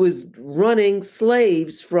who was running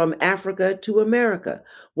slaves from Africa to America.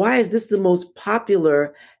 Why is this the most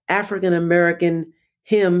popular African-American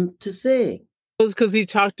hymn to sing? It was because he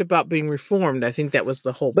talked about being reformed. I think that was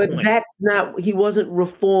the whole point. But he wasn't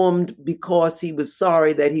reformed because he was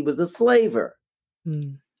sorry that he was a slaver.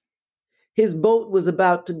 Mm. His boat was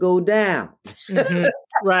about to go down. Mm-hmm.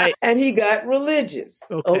 Right. And he got religious.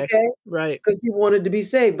 Okay? Right. Because he wanted to be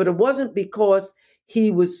saved. But it wasn't because he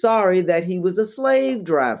was sorry that he was a slave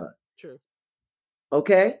driver. True.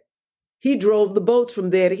 Okay? He drove the boats from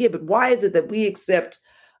there to here. But why is it that we accept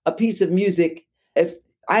a piece of music? If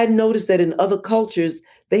I had noticed that in other cultures,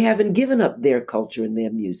 they haven't given up their culture and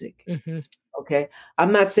their music. Mm-hmm. Okay?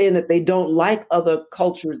 I'm not saying that they don't like other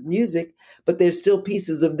cultures' music, but there's still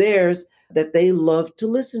pieces of theirs that they love to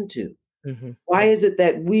listen to. Mm-hmm. Why is it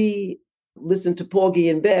that we listen to Porgy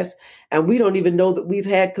and Bess and we don't even know that we've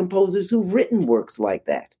had composers who've written works like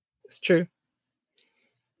that? It's true.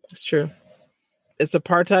 It's true. It's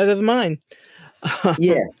apartheid of the mind.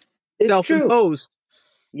 Yeah. It's self-imposed.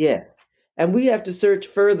 True. Yes. And we have to search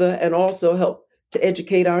further and also help to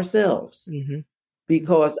educate ourselves. Mm-hmm.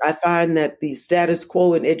 Because I find that the status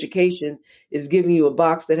quo in education is giving you a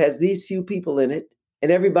box that has these few people in it,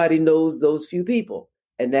 and everybody knows those few people,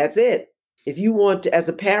 and that's it. If you want to, as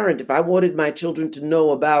a parent, if I wanted my children to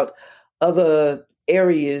know about other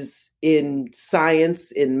areas in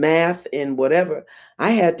science, in math, in whatever,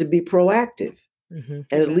 I had to be proactive and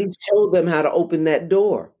at least show them how to open that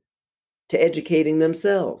door to educating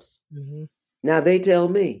themselves. Mm-hmm. Now they tell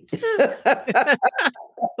me.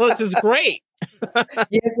 Well, this is great.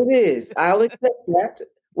 Yes, it is. I'll accept that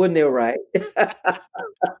when they're right.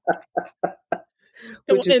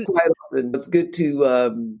 Which is quite often. It's good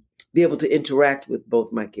to be able to interact with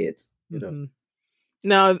both my kids. You know. Mm-hmm.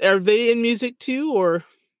 Now, are they in music too, or?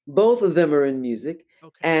 Both of them are in music.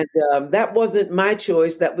 Okay. And that wasn't my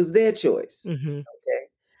choice. That was their choice. Mm-hmm. Okay.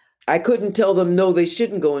 I couldn't tell them, no, they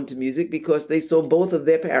shouldn't go into music because they saw both of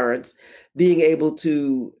their parents being able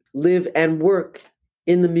to live and work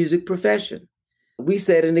in the music profession. We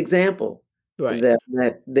set an example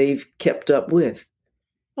that they've kept up with.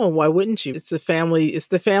 Oh, why wouldn't you? It's the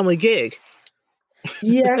family gig.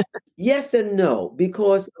 Yes and no,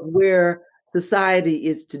 because of where society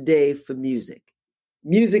is today for music.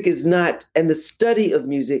 Music is not, and the study of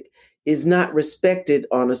music is not respected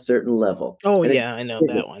on a certain level. Oh, yeah, I know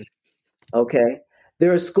that one. Okay.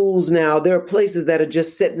 There are schools now, there are places that are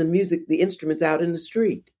just setting the instruments out in the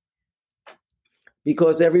street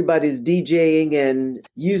because everybody's DJing and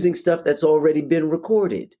using stuff that's already been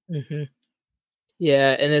recorded. Mm-hmm.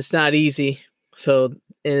 Yeah, and it's not easy. And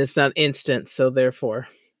it's not instant. So therefore.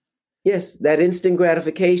 Yes, that instant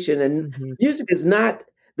gratification. And music is not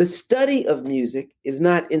The study of music is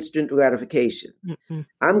not instant gratification. Mm-mm.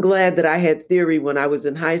 I'm glad that I had theory when I was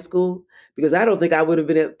in high school, because I don't think I would have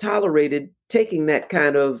been tolerated taking that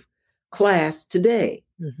kind of class today.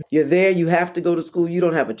 Mhm. You're there, you have to go to school, you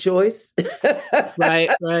don't have a choice. Right,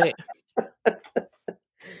 right.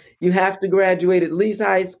 You have to graduate at least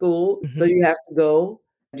high school, so Mhm. you have to go.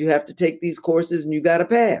 You have to take these courses and you got to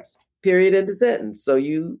pass, period, end of sentence. So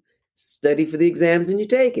you study for the exams and you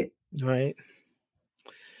take it. Right.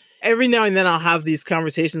 Every now and then I'll have these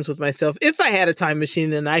conversations with myself. If I had a time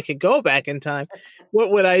machine and I could go back in time,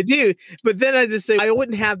 what would I do? But then I just say I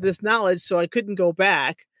wouldn't have this knowledge, so I couldn't go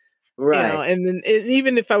back. Right. And then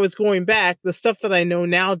even if I was going back, the stuff that I know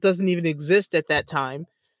now doesn't even exist at that time.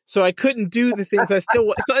 So I couldn't do the things I still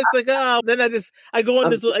want. So it's like, oh, then I go on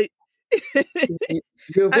I'm this. just-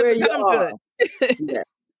 you're where you I'm are. good. Yeah.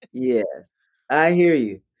 Yes. I hear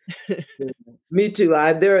you. Yeah. Me too.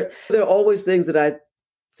 There are always things that I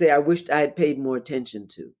say I wished I had paid more attention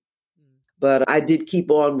to. But I did keep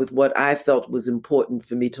on with what I felt was important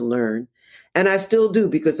for me to learn. And I still do,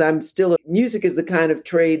 because music is the kind of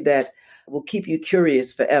trade that will keep you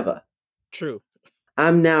curious forever. True.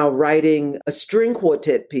 I'm now writing a string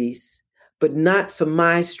quartet piece, but not for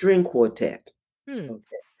my string quartet. Hmm.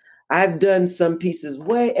 Okay. I've done some pieces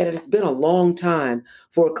and it's been a long time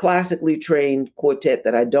for a classically trained quartet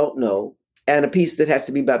that I don't know, and a piece that has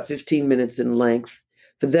to be about 15 minutes in length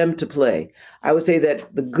for them to play. I would say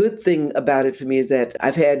that the good thing about it for me is that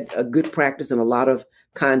I've had a good practice in a lot of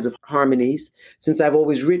kinds of harmonies. Since I've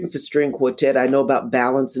always written for string quartet, I know about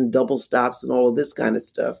balance and double stops and all of this kind of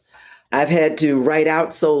stuff. I've had to write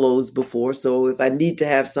out solos before, so if I need to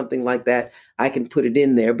have something like that, I can put it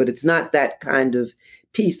in there, but it's not that kind of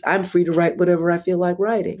piece. I'm free to write whatever I feel like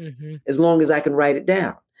writing, Mm-hmm. as long as I can write it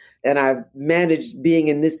down. And I've managed, being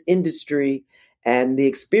in this industry and the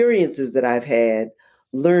experiences that I've had,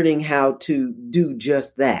 learning how to do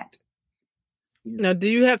just that. Now, do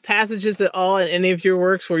you have passages at all in any of your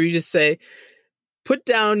works where you just say, put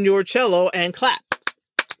down your cello and clap?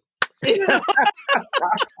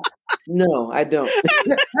 No, I don't.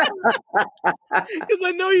 Because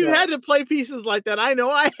I know you had to play pieces like that. I know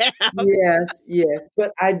I have. Yes.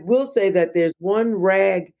 But I will say that there's one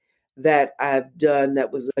rag that I've done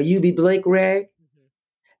that was a UB Blake rag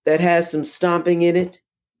that has some stomping in it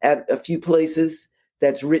at a few places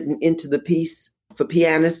that's written into the piece for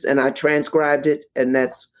pianists, and I transcribed it, and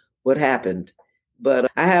that's what happened. But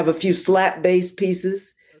I have a few slap bass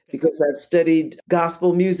pieces because I've studied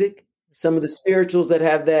gospel music, some of the spirituals that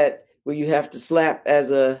have that where you have to slap as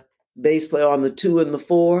a bass player on the 2 and the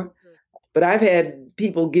 4. But I've had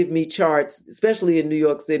people give me charts, especially in New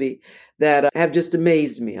York City, that have just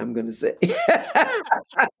amazed me, I'm going to say.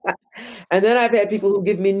 And then I've had people who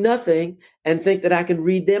give me nothing and think that I can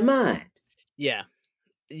read their mind. Yeah.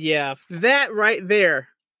 That right there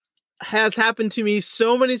has happened to me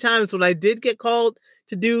so many times when I did get called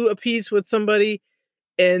to do a piece with somebody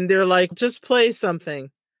and they're like, just play something.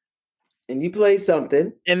 And you play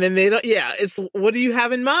something. And then they don't, it's, what do you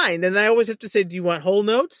have in mind? And I always have to say, do you want whole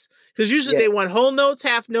notes? Because usually they want whole notes,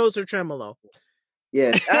 half notes, or tremolo.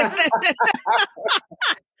 Yes. Yeah,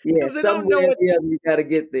 They somewhere don't know what, you got to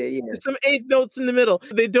get there. Yeah. some eighth notes in the middle.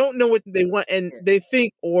 They don't know what they want. And they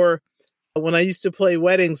think, or when I used to play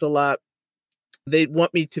weddings a lot, they'd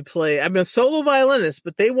want me to play. I'm a solo violinist,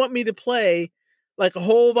 but they want me to play like a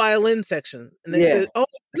whole violin section. And they say, oh,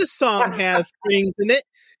 this song has strings in it.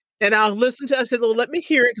 And I'll listen to it. I said, well, let me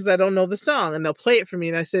hear it because I don't know the song. And they'll play it for me.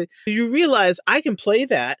 And I said, you realize I can play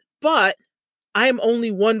that, but I am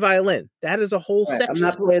only one violin. That is a whole section. I'm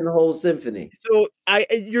not playing the whole symphony. So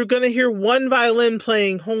you're going to hear one violin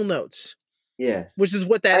playing whole notes. Yes. Which is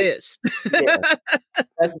what that is. Yes.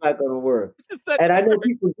 That's not going to work. And I know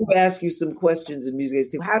people do ask you some questions in music. They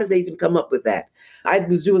say, how did they even come up with that? I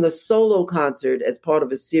was doing a solo concert as part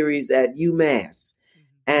of a series at UMass.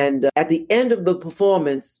 And at the end of the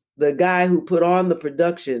performance, the guy who put on the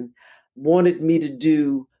production wanted me to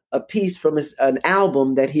do a piece from an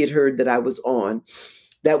album that he had heard that I was on.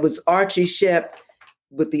 That was Archie Shepp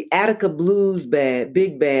with the Attica Blues Band,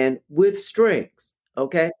 big band with strings.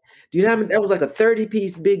 Okay. Do you know how many? That was like a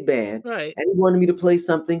 30-piece big band. Right. And he wanted me to play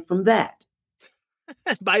something from that.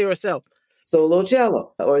 By yourself. Solo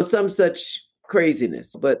cello or some such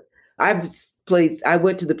craziness. But I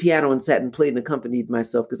went to the piano and sat and played and accompanied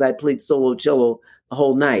myself because I played solo cello the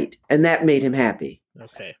whole night. And that made him happy.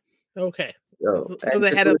 Okay. So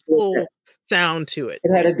it had a full sound to it.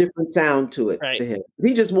 It had a different sound to it to him.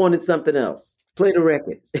 He just wanted something else. Play the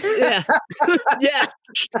record. Yeah. Yeah.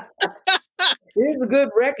 It's a good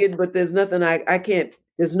record, but there's nothing I can't.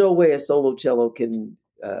 There's no way a solo cello can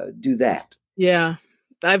do that. Yeah.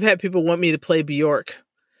 I've had people want me to play Bjork.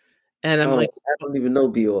 And I'm like, I don't even know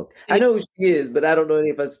Bjork. I know who she is, but I don't know any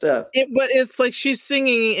of her stuff. But it's like she's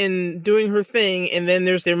singing and doing her thing, and then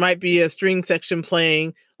there might be a string section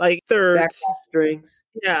playing, like thirds, background strings.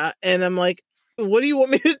 Yeah, and I'm like, what do you want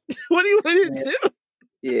me to? What do you want me to do?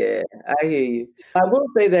 Yeah, I hear you. I will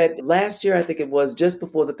say that last year, I think it was just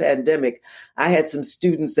before the pandemic, I had some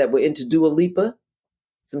students that were into Dua Lipa,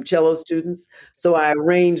 some cello students. So I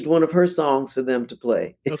arranged one of her songs for them to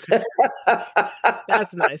play. Okay.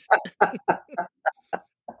 That's nice.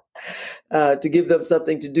 To give them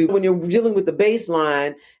something to do. When you're dealing with the bass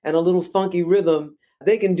line and a little funky rhythm,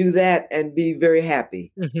 they can do that and be very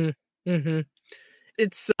happy. Mm-hmm. Mm-hmm.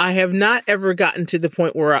 I have not ever gotten to the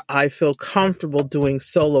point where I feel comfortable doing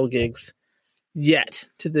solo gigs yet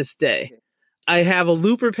to this day. I have a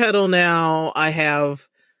looper pedal now. I have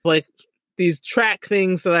like these track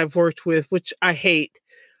things that I've worked with, which I hate.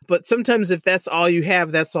 But sometimes if that's all you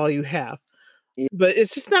have, that's all you have. Yeah. But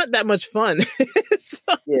it's just not that much fun.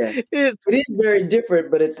 It is very different,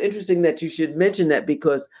 but it's interesting that you should mention that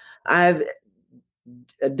because I've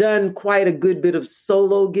done quite a good bit of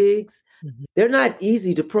solo gigs. Mm-hmm. They're not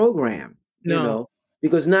easy to program, you know,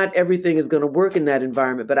 because not everything is going to work in that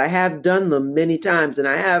environment. But I have done them many times, and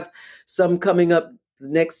I have some coming up the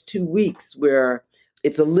next 2 weeks where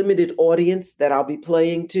it's a limited audience that I'll be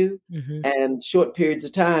playing to and short periods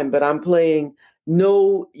of time. But I'm playing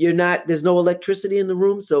there's no electricity in the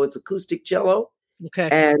room, so it's acoustic cello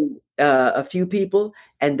and a few people,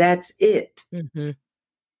 and that's it. Mm-hmm.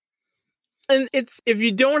 And it's if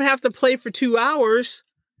you don't have to play for 2 hours,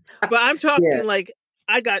 but I'm talking like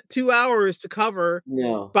I got 2 hours to cover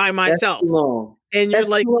by myself. That's too long. And you're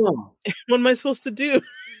like, what am I supposed to do?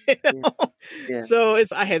 You know? So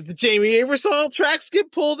I had the Jamie Aebersold tracks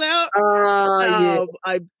get pulled out.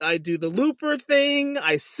 I do the looper thing.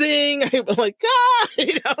 I sing. I'm like,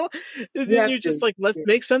 you know. And then you're just like, let's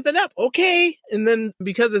make something up, okay? And then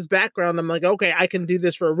because it's background, I'm like, okay, I can do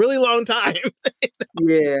this for a really long time.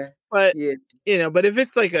 But but if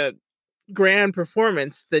it's like a grand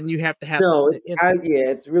performance, then you have to have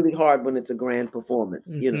it's really hard when it's a grand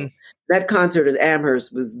performance. You know, that concert at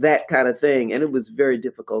Amherst was that kind of thing, and it was very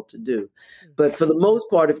difficult to do. But for the most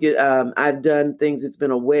part, if you I've done things, it's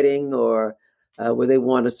been a wedding or where they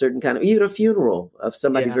want a certain kind of, even a funeral of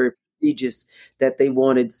somebody very prestigious that they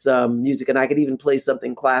wanted some music, and I could even play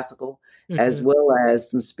something classical as well as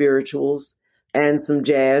some spirituals and some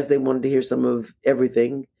jazz. They wanted to hear some of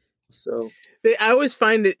everything. So I always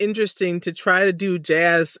find it interesting to try to do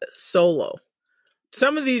jazz solo.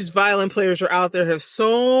 Some of these violin players are out there have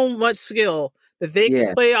so much skill that they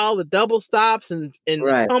can play all the double stops and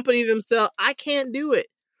accompany themselves. I can't do it.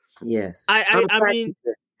 Yes. I mean,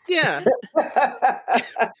 yeah.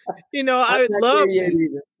 You know, I would love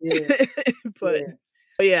to. But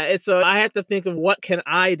it's so I have to think of what can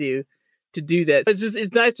I do to do that.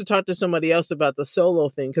 It's nice to talk to somebody else about the solo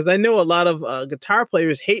thing, because I know a lot of guitar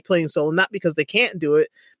players hate playing solo, not because they can't do it,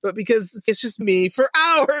 but because it's just me for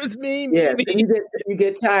hours. Me. You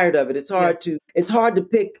get tired of it. It's hard to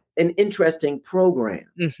pick an interesting program.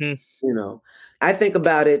 Mm-hmm. You know, I think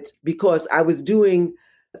about it because I was doing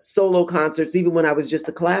solo concerts even when I was just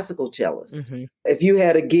a classical cellist. Mm-hmm. If you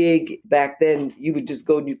had a gig back then, you would just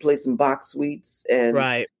go and you'd play some Bach suites and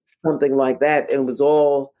something like that, and it was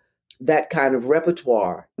all that kind of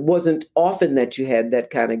repertoire. It wasn't often that you had that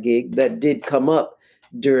kind of gig. That did come up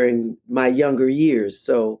during my younger years.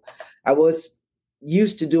 So I was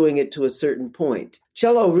used to doing it to a certain point.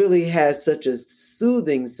 Cello really has such a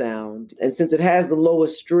soothing sound. And since it has the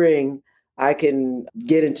lowest string, I can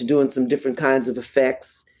get into doing some different kinds of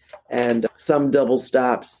effects and some double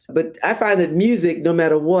stops. But I find that music, no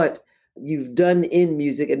matter what you've done in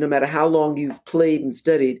music and no matter how long you've played and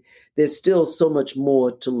studied, there's still so much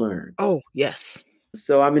more to learn. Oh, yes.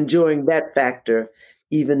 So I'm enjoying that factor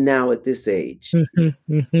even now at this age. Mm-hmm,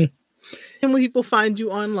 mm-hmm. And when people find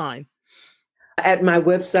you online? At my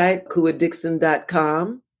website,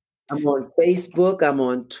 kuadixon.com. I'm on Facebook. I'm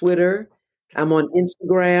on Twitter. I'm on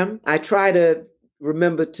Instagram. I try to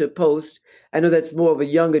remember to post. I know that's more of a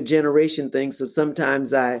younger generation thing, so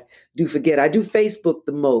sometimes I do forget. I do Facebook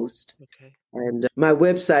the most. Okay. And my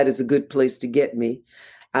website is a good place to get me.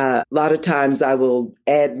 A lot of times I will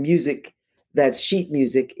add music that's sheet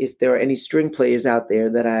music if there are any string players out there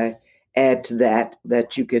that I add to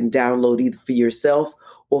that you can download either for yourself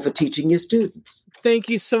or for teaching your students. Thank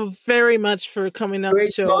you so very much for coming on the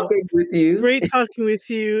show. Great talking with you. Great talking with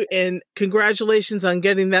you. And congratulations on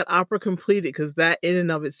getting that opera completed, because that in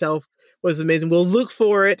and of itself was amazing. We'll look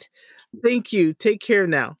for it. Thank you. Take care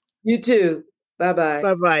now. You too. Bye-bye.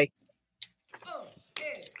 Bye-bye.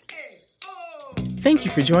 Thank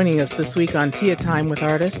you for joining us this week on Tia Time with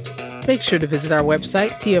Artist. Make sure to visit our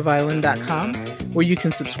website, tiaviolin.com, where you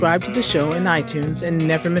can subscribe to the show in iTunes and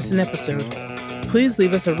never miss an episode. Please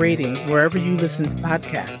leave us a rating wherever you listen to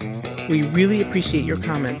podcasts. We really appreciate your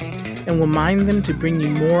comments and will mine them to bring you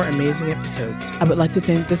more amazing episodes. I would like to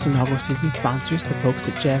thank this inaugural season sponsors, the folks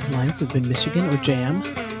at Jazz Alliance of Mid-Michigan, or JAM.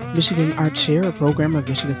 Michigan Art Share, a program of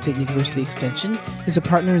Michigan State University Extension, is a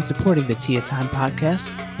partner in supporting the Tia Time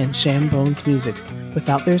podcast and Shambones Music.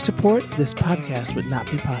 Without their support, this podcast would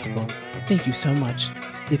not be possible. Thank you so much.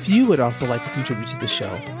 If you would also like to contribute to the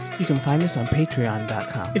show, you can find us on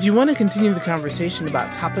patreon.com. If you want to continue the conversation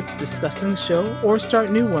about topics discussed on the show or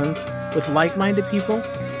start new ones with like-minded people,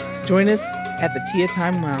 join us at the Tia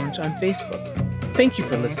Time Lounge on Facebook. Thank you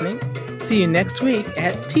for listening. See you next week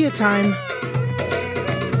at Tia Time.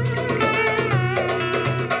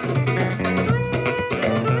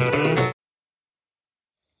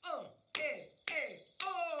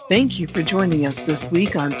 Thank you for joining us this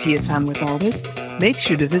week on Tia Time with Artist. Make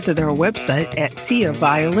sure to visit our website at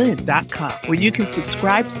tiaviolin.com, where you can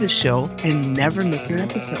subscribe to the show and never miss an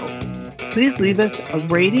episode. Please leave us a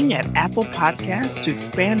rating at Apple Podcasts to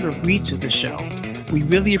expand the reach of the show. We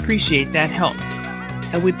really appreciate that help.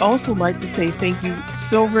 And we'd also like to say thank you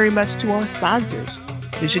so very much to our sponsors,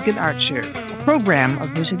 Michigan Art Share, a program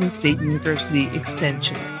of Michigan State University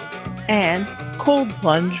Extension, and Cold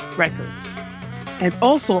Plunge Records. And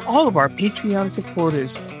also all of our Patreon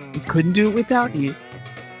supporters. We couldn't do it without you.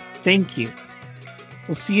 Thank you.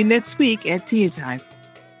 We'll see you next week at Tia Time.